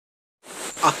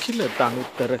අකිල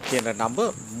දනුත්තර කියන නම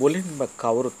මුලින්ම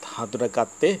කවුරුත්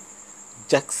හඳුනගත්තේ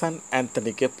ජැක්සන්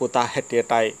ඇන්තනිගේ පුතා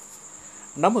හැටියටයි.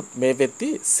 නමුත් මේ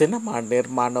වෙද්දී සිනමා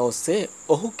නිර්මාණ ඔස්සේ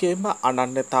ඔහුගේම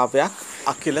අනන්‍යතාවයක්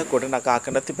අකිල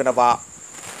ගොඩනගාගෙන තිබෙනවා.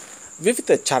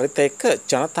 විවිධ චරිතයක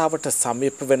ජනතාවට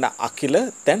සමීප වෙන අකිල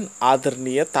දැන්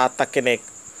ආදරණීය තාත්තා කෙනෙක්.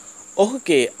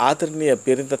 ඔහුගේ ආදරණීය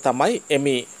බිරිඳ තමයි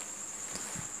එමි.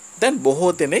 දැන්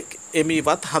බොහෝ දෙනෙක්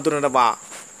එමිවත් හඳුනනවා.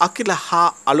 අකිල හා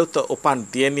අලුත උපන්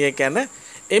දියණිය ගැන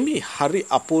එමි හරි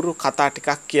අපූර්ව කතා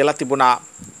ටිකක් කියලා තිබුණා.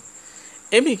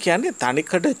 එමි කියන්නේ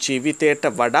තනිකඩ ජීවිතයට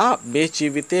වඩා මේ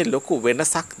ජීවිතේ ලොකු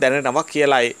වෙනසක් දැනෙනවා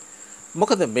කියලයි.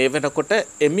 මොකද මේ වෙනකොට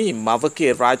එමි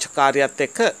මවගේ රාජකාරියත්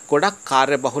එක්ක ගොඩක්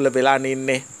කාර්යබහුල වෙලා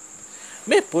ඉන්නේ.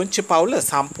 මේ පුංචි පවුල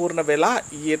සම්පූර්ණ වෙලා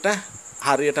ඊට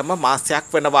හරියටම මාසයක්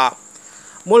වෙනවා.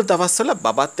 මුල් දවස්වල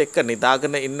බබත් එක්ක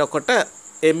නිදාගෙන ඉන්නකොට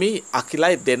එමි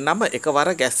අකිලයි දෙන්නම එකවර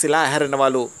ගැස්සිලා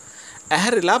ඇහැරෙනවලු.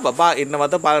 ඇහැරිලා බබා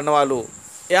ඉන්නවද බලනවලු.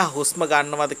 එයා හුස්ම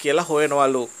ගන්නවද කියලා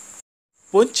හොයනවලු.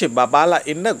 පුංචි බබාලා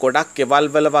ඉන්න ගොඩක් ගෙවල්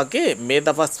වල වගේ මේ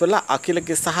දවස්වල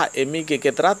අකිලගේ සහ එමිගේ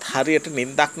ගෙදරත් හරියට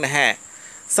නිින්දක් නැහැ.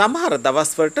 සමහර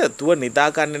දවස්වලට දුව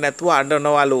නිදාගන්නේ නැතුව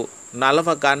අඬනවලු. නලව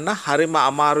ගන්න හරිම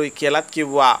අමාරුයි කියලාත්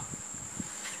කිව්වා.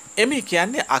 එමි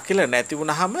කියන්නේ අකිල නැති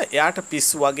වුනහම එයාට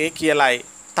පිස්සු වගේ කියලයි.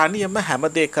 තනියම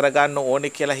හැමදේ කරගන්න ඕනේ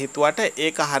කියලා හිතුවට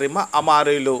ඒක හරිම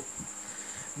අමාරුයිලු.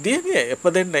 දියණිය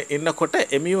ඉපදෙන්න ඉන්නකොට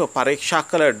එමිව පරීක්ෂා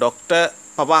කළ ડોක්ටර්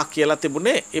පවා කියලා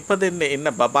තිබුණේ ඉපදෙන්න ඉන්න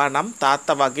බබා නම්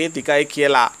තාත්තා වගේ දිගයි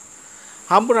කියලා.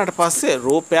 හම්බුණාට පස්සේ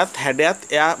රූපයත් හැඩයත්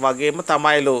එයා වගේම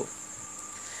තමයිලු.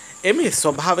 එමි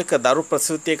ස්වභාවික දරු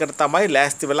ප්‍රසූතියකට තමයි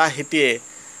ලෑස්ති වෙලා හිටියේ.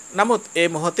 නමුත් ඒ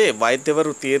මොහොතේ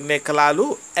වෛද්‍යවරු තීරණය කළාලු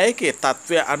ඇයගේ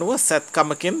තත්ත්වය අනුව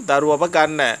සැත්කමකින් දරුවව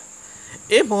ගන්න.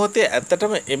 ඒ මොහොතේ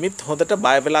ඇත්තටම එමිත් හොඳට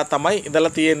බය වෙලා තමයි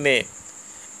ඉඳලා තියෙන්නේ.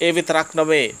 ඒ විතරක්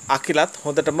නෙවෙයි අකිලත්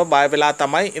හොඳටම බය වෙලා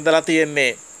තමයි ඉඳලා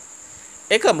තියෙන්නේ.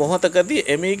 එක මොහොතකදී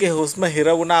එමිගේ හුස්ම හිර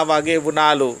වුණා වගේ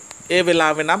වුණාලු. ඒ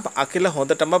වෙලාවේ නම් අකිල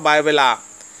හොඳටම බය වෙලා.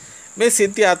 මේ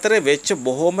සිද්ධිය අතරේ වෙච්ච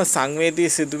බොහොම සංවේදී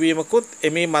සිදුවීමකුත්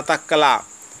එමි මතක් කළා.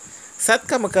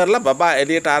 සත්කම කරලා බබා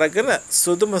එළියට අරගෙන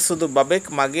සුදුම සුදු බබෙක්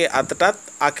මගේ අතටත්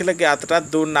අකිලගේ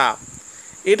අතටත් දුන්නා.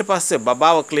 ඊට පස්සේ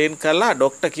බබාව ක්ලීන් කරලා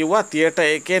ડોක්ටර් කිව්වා තියටර්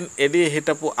එකෙන් එළියේ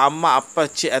හිටපු අම්මා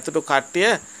අප්පච්චි ඇතුළු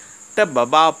කට්ටියට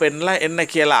බබාව පෙන්නලා එන්න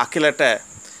කියලා අකිලට.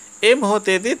 ඒ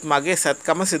මොහොතේදීත් මගේ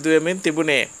සත්කම සිදුවෙමින්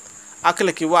තිබුණේ.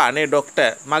 අකිල කිව්වා අනේ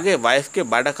ડોක්ටර් මගේ වයිෆ්ගේ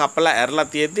බඩ කපලා ඇරලා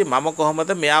තියෙද්දි මම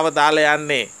කොහොමද මෙයාව දාලා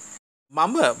යන්නේ?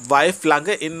 මම වයිෆ්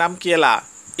ළඟ ඉන්නම් කියලා.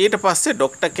 ඊට පස්සේ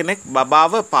ડોක්ටර් කෙනෙක්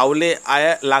බබාව පවුලේ අය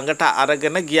ළඟට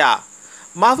අරගෙන ගියා.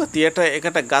 මාව තියටර්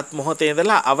එකට ගත් මොහොතේ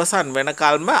ඉඳලා අවසන්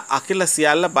වෙනකල්ම අකිල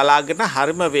සියල්ල බලාගෙන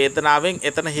හරිම වේදනාවෙන්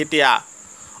එතන හිටියා.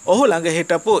 ඔහු ළඟ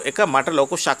හිටපු එක මට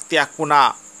ලොකු ශක්තියක් වුණා.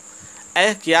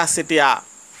 ඇය කියා සිටියා.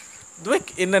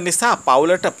 දුවෙක් ඉන්න නිසා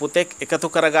පවුලට පුතෙක් එකතු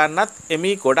කරගන්නත්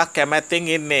එමි ගොඩක් කැමැත්තෙන්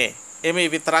ඉන්නේ.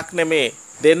 එමි විතරක් නෙමේ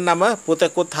දෙන්නම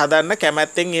පුතෙකුත් හදන්න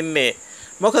කැමැත්තෙන් ඉන්නේ.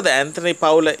 මොකද ඇන්තනි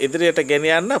පවුල ඉදිරියට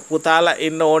ගෙනියන්න පුතාලා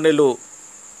ඉන්න ඕනෙලු.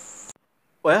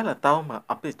 ඔයාලා තවම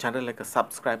අපේ channel එක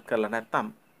subscribe කරලා නැත්නම්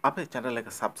අපේ channel එක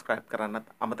subscribe කරන්නත්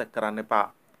අමතක කරන්න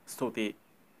එපා. ස්තුතියි.